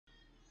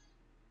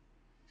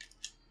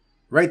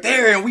Right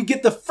there, and we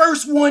get the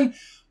first one.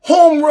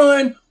 Home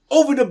run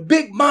over the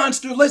big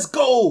monster. Let's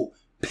go.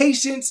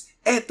 Patience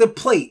at the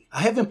plate.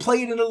 I haven't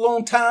played in a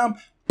long time,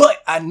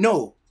 but I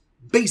know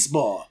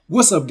baseball.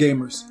 What's up,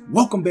 gamers?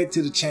 Welcome back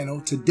to the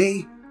channel.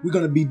 Today, we're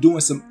going to be doing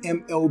some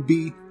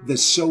MLB The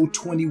Show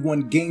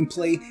 21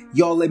 gameplay.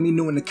 Y'all let me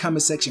know in the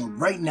comment section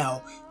right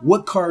now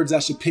what cards I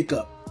should pick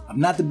up. I'm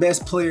not the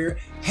best player,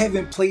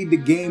 haven't played the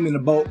game in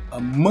about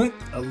a month,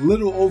 a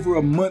little over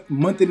a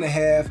month and a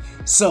half.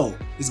 So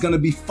it's gonna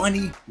be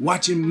funny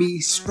watching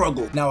me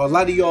struggle. Now, a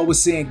lot of y'all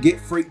was saying get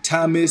Frank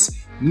Thomas,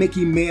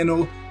 Mickey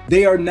Mantle.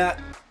 They are not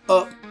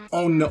up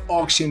on the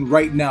auction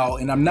right now,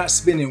 and I'm not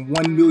spending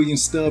 1 million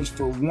stubs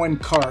for one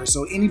card.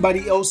 So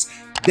anybody else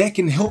that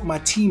can help my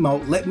team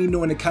out, let me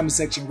know in the comment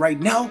section right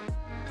now,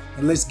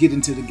 and let's get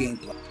into the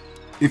gameplay.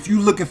 If you're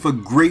looking for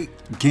great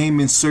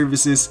gaming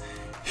services,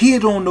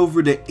 head on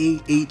over to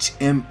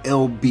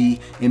AHMLB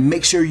and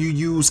make sure you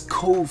use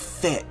code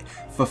FAT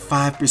for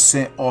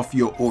 5% off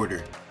your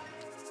order.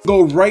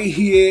 Go right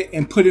here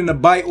and put in a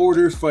buy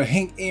order for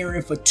Hank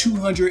Aaron for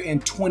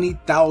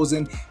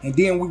 $220,000, and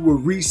then we will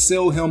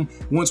resell him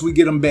once we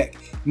get him back.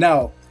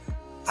 Now,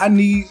 I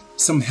need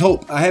some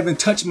help. I haven't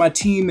touched my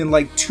team in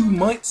like 2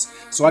 months,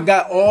 so I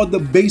got all the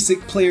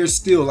basic players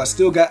still. I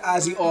still got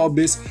Ozzie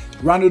Albies,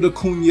 Ronald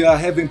Acuna. I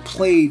haven't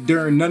played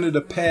during none of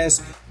the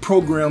past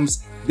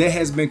programs that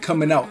has been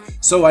coming out.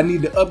 So I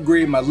need to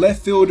upgrade my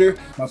left fielder,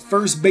 my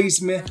first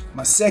baseman,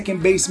 my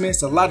second baseman.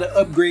 It's a lot of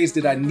upgrades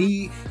that I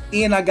need,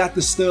 and I got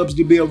the stubs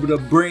to be able to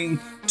bring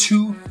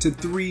 2 to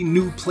 3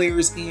 new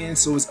players in.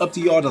 So it's up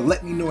to y'all to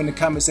let me know in the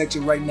comment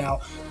section right now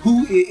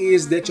who it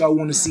is that y'all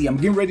want to see. I'm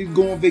getting ready to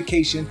go on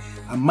vacation.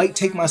 I might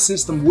take my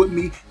system with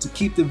me to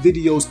keep the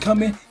videos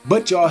coming,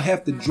 but y'all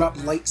have to drop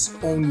likes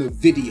on the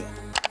video.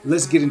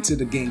 Let's get into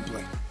the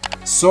gameplay.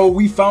 So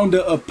we found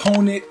the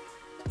opponent,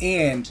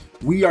 and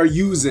we are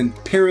using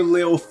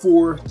Parallel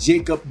 4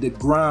 Jacob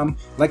deGrom.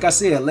 Like I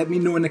said, let me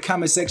know in the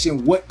comment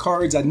section what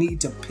cards I need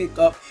to pick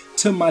up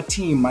to my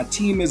team. My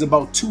team is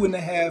about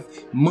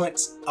 2.5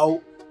 months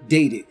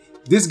outdated.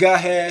 This guy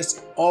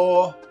has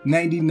all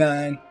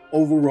 99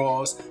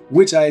 overalls,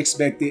 which I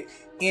expected,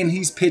 and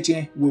he's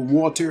pitching with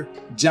Walter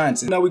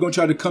Johnson. Now we're gonna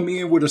try to come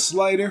in with a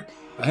slider.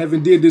 I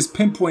haven't did this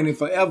pinpointing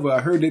forever.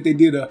 I heard that they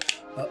did a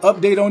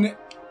update on it.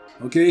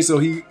 Okay, so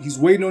he's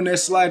waiting on that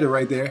slider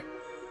right there.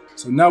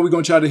 So now we're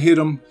gonna try to hit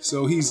him.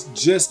 So he's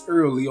just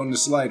early on the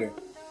slider.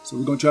 So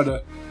we're gonna try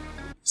to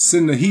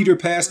send the heater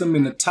past him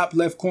in the top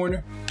left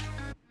corner.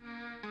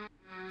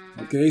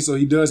 Okay, so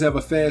he does have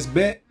a fast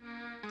bet.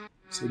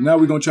 So now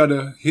we're gonna try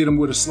to hit him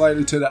with a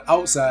slider to the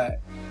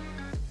outside.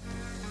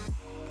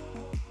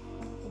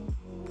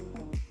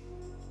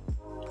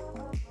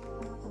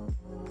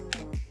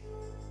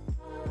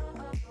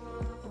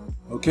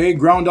 Okay,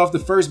 ground off the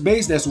first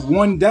base. That's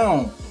 1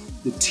 down.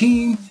 The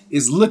team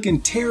is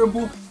looking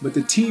terrible, but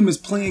the team is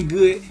playing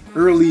good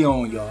early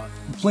on, y'all.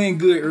 Playing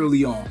good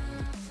early on.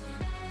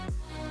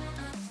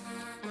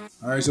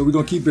 All right, so we're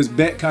gonna keep his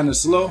bat kind of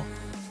slow.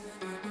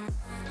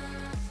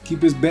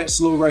 Keep his bat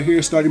slow right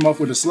here. Start him off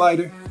with a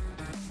slider.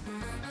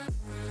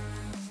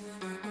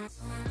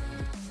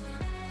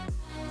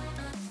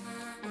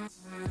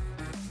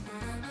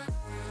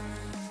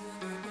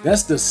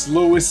 That's the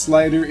slowest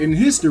slider in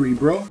history,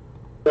 bro.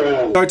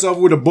 Starts off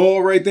with a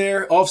ball right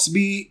there, off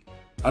speed.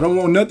 I don't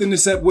want nothing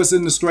except what's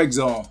in the strike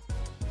zone.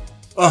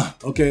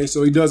 Okay,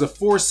 so he does a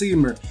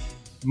 4-seamer.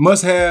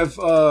 Must have,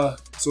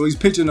 so he's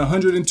pitching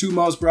 102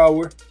 miles per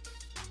hour.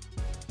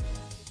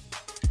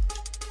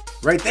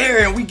 Right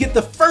there, and we get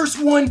the first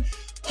one.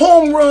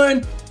 Home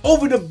run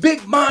over the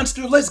big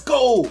monster. Let's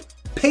go.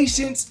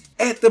 Patience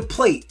at the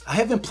plate. I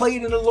haven't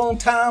played in a long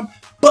time,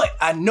 but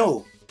I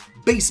know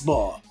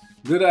baseball.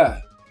 Good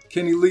eye.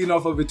 Can he lead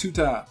off of it 2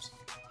 times?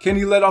 Can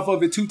he let off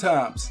of it 2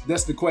 times?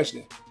 That's the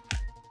question.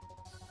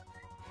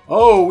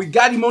 Oh, we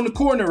got him on the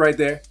corner right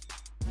there.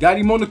 Got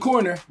him on the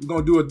corner. We're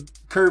going to do a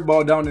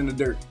curveball down in the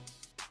dirt.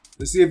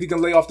 Let's see if he can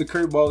lay off the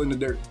curveball in the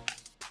dirt.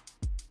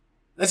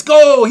 Let's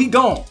go. He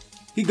gone.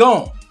 He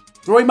gone.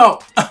 Throw him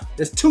out.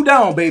 That's 2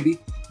 down, baby.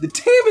 The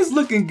team is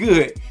looking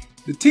good.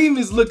 The team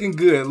is looking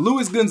good.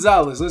 Luis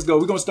Gonzalez. Let's go.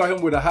 We're going to start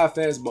him with a high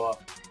fastball.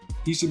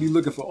 He should be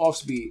looking for off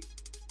speed.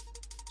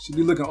 Should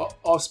be looking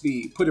off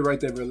speed. Put it right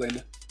there,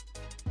 Verlander.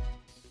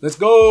 Let's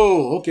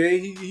go. Okay,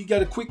 he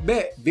got a quick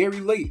bat.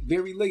 Very late.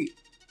 Very late.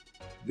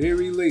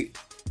 Very late.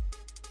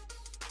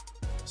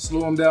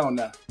 Slow him down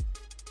now.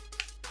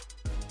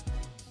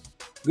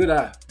 Good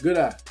eye. Good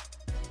eye.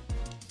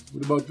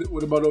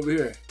 What about over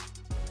here?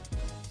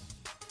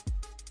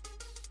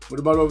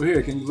 What about over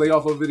here? Can you lay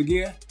off of it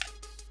again?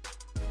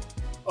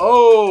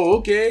 Oh,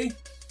 okay.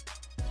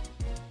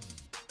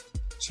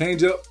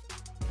 Change up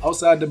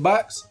outside the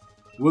box.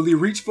 Will he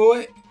reach for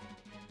it?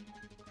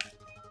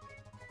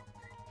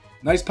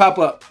 Nice pop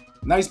up.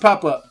 Nice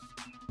pop up.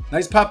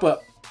 Nice pop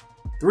up.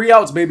 3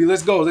 outs, baby.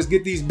 Let's go. Let's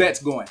get these bets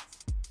going.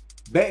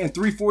 Betting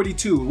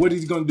 342. What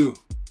is he going to do?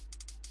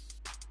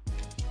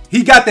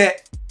 He got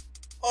that.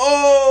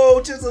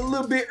 Oh, just a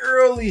little bit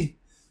early.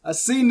 I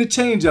seen the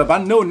changeup.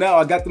 I know now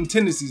I got them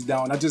tendencies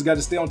down. I just got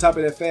to stay on top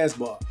of that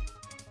fastball.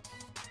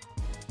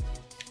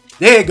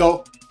 There you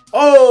go.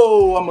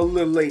 Oh, I'm a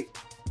little late.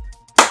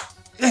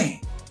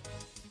 Dang.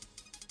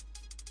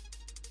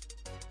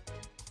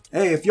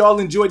 Hey, if y'all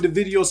enjoyed the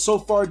video so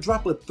far,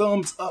 drop a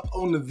thumbs up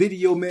on the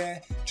video,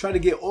 man. Try to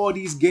get all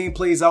these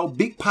gameplays out.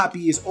 Big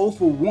Papi is 0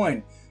 for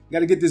 1. Got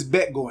to get this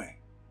bet going.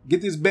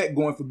 Get this bet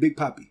going for Big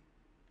Papi.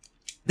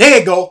 There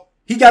you go.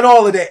 He got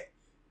all of that.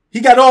 He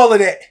got all of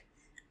that.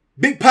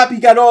 Big Papi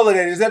got all of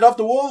that. Is that off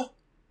the wall?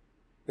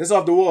 That's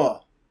off the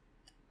wall.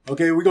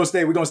 Okay, we're going to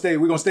stay. We're going to stay.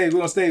 We're going to stay. We're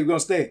going to stay. We're going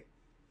to stay.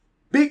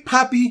 Big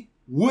Papi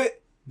with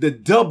the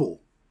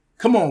double.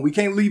 Come on. We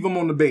can't leave him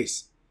on the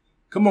base.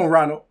 Come on,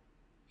 Ronald.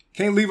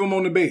 Can't leave him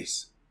on the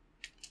base.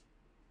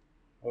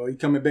 Oh, he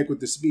coming back with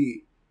the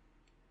speed.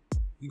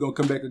 He gonna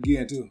come back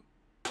again too.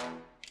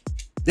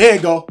 There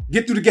you go.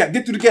 Get through the gap.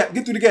 Get through the gap.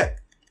 Get through the gap.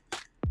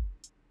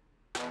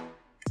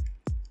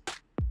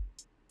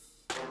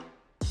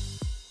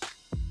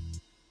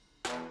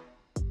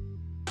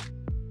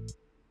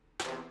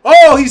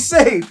 Oh, he's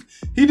safe.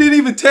 He didn't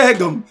even tag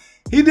him.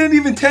 He didn't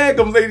even tag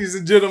him, ladies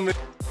and gentlemen.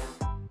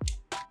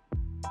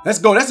 Let's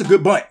go. That's a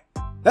good bunt.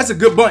 That's a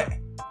good bunt.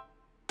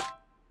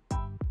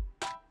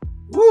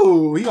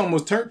 Ooh, he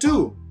almost turned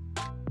 2.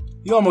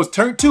 He almost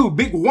turned 2.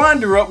 Big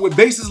wander up with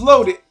bases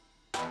loaded.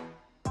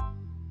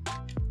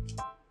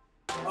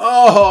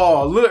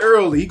 Oh, a little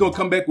early. He gonna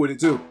come back with it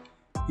too.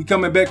 He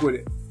coming back with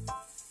it.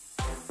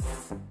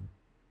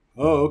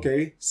 Oh,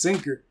 okay.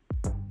 Sinker.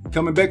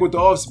 Coming back with the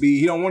off speed.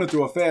 He don't want to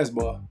throw a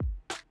fastball.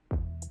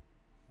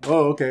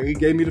 Oh, okay. He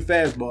gave me the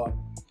fastball.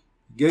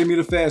 He gave me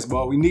the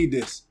fastball. We need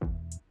this.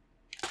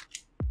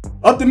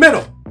 Up the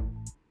middle.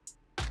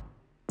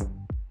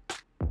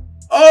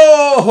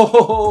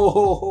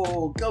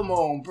 Oh, come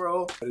on,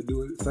 bro. Gotta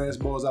do it.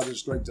 Fastballs out of the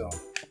strike zone.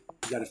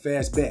 You got a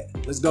fast bat.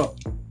 Let's go.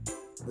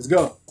 Let's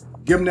go.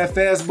 Give him that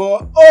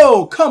fastball.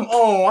 Oh, come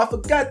on. I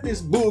forgot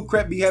this bull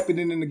crap be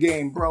happening in the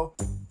game, bro.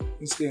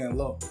 He's staying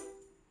low.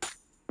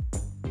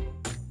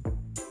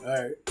 All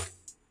right.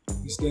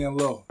 He's staying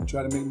low.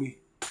 Try to make me.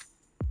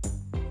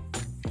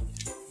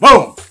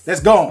 Boom. Let's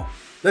go.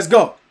 Let's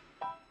go.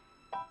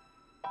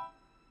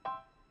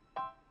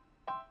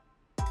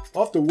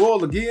 Off the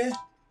wall again.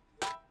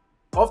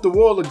 Off the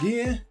wall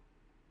again.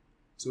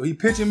 So he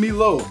pitching me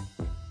low.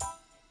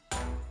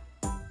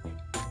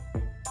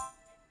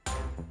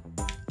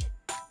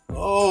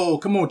 Oh,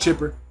 come on,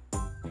 Chipper.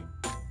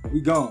 We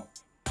gone.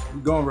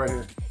 We gone right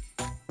here.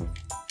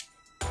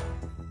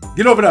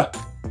 Get over there.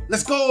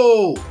 Let's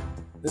go.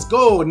 Let's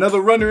go.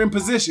 Another runner in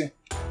position.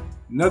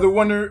 Another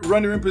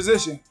runner in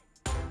position.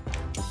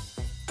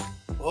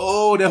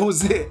 Oh, that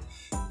was it.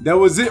 That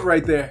was it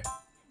right there.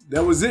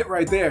 That was it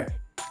right there.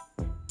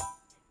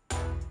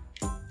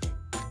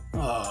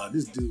 Oh,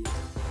 this dude.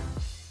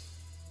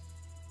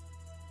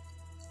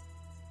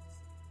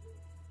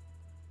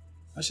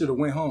 I should have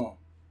went home.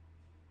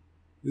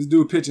 This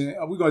dude pitching.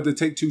 We're going to have to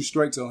take 2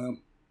 strikes on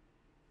him.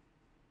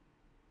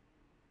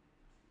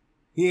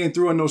 He ain't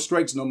throwing no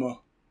strikes no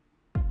more.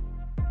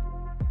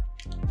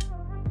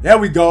 There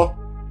we go.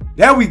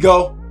 There we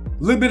go.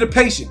 A little bit of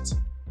patience.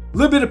 A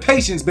little bit of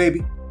patience,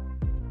 baby.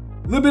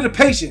 A little bit of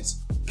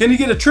patience. Can he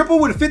get a triple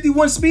with a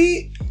 51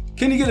 speed?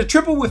 Can he get a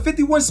triple with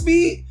 51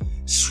 speed?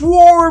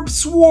 Swarb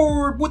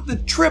with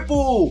the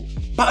triple.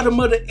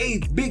 Bottom of the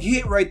 8th. Big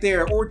hit right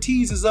there.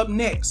 Ortiz is up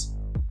next.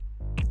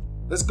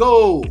 Let's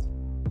go.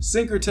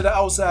 Sinker to the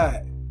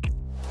outside.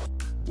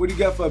 What do you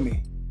got for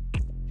me?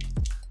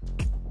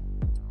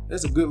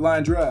 That's a good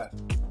line drive.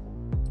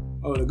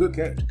 Oh, the good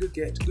catch. Good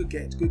catch. Good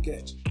catch. Good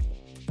catch.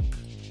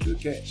 Good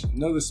catch.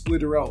 Another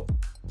splitter out.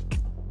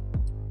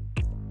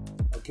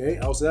 Okay,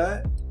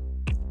 outside.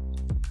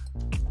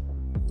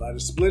 A lot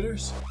of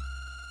splitters.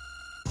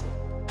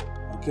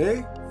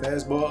 Okay,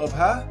 fastball up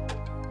high.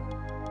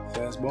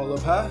 Fastball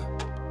up high.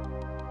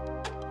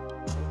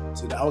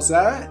 To the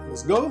outside.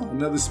 Let's go.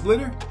 Another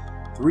splitter.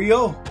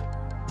 3-0.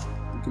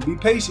 You can be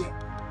patient.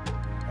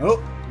 Oh,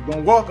 we're going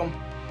to walk him.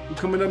 Who's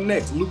coming up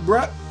next? Luke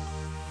Brock.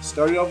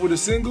 Started off with a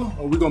single.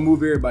 Oh, we're going to move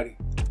everybody.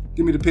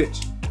 Give me the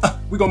pitch.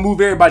 We're going to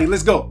move everybody.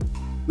 Let's go.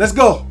 Let's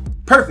go.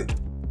 Perfect.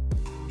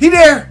 He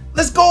there.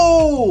 Let's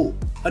go.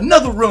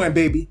 Another run,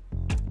 baby.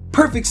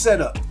 Perfect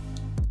setup.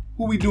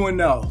 Who we doing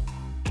now?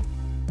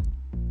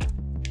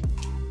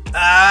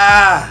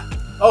 Ah.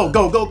 Oh,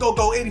 go, go, go,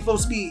 go. 84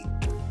 speed.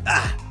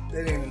 Ah,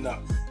 that ain't enough.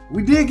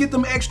 We did get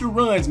them extra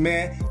runs,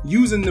 man.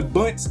 Using the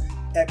bunts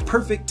at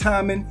perfect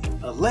timing.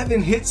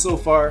 11 hits so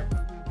far.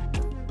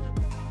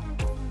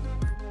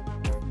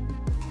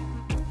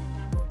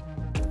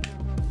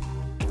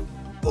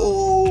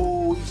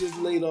 Oh, he just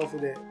laid off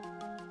of that.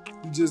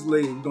 He just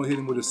laid. We're going to hit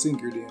him with a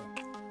sinker then.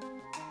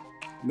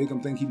 Make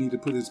him think he need to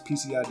put his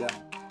PCI down.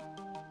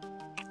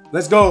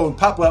 Let's go.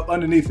 Pop up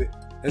underneath it.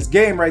 That's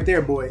game right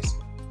there, boys.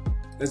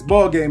 That's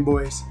ball game,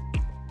 boys.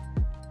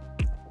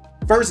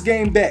 First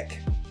game back.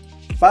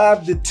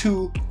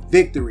 5-2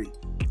 victory.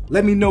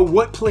 Let me know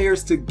what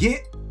players to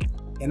get,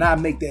 and I'll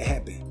make that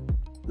happen.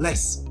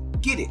 Let's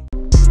get it.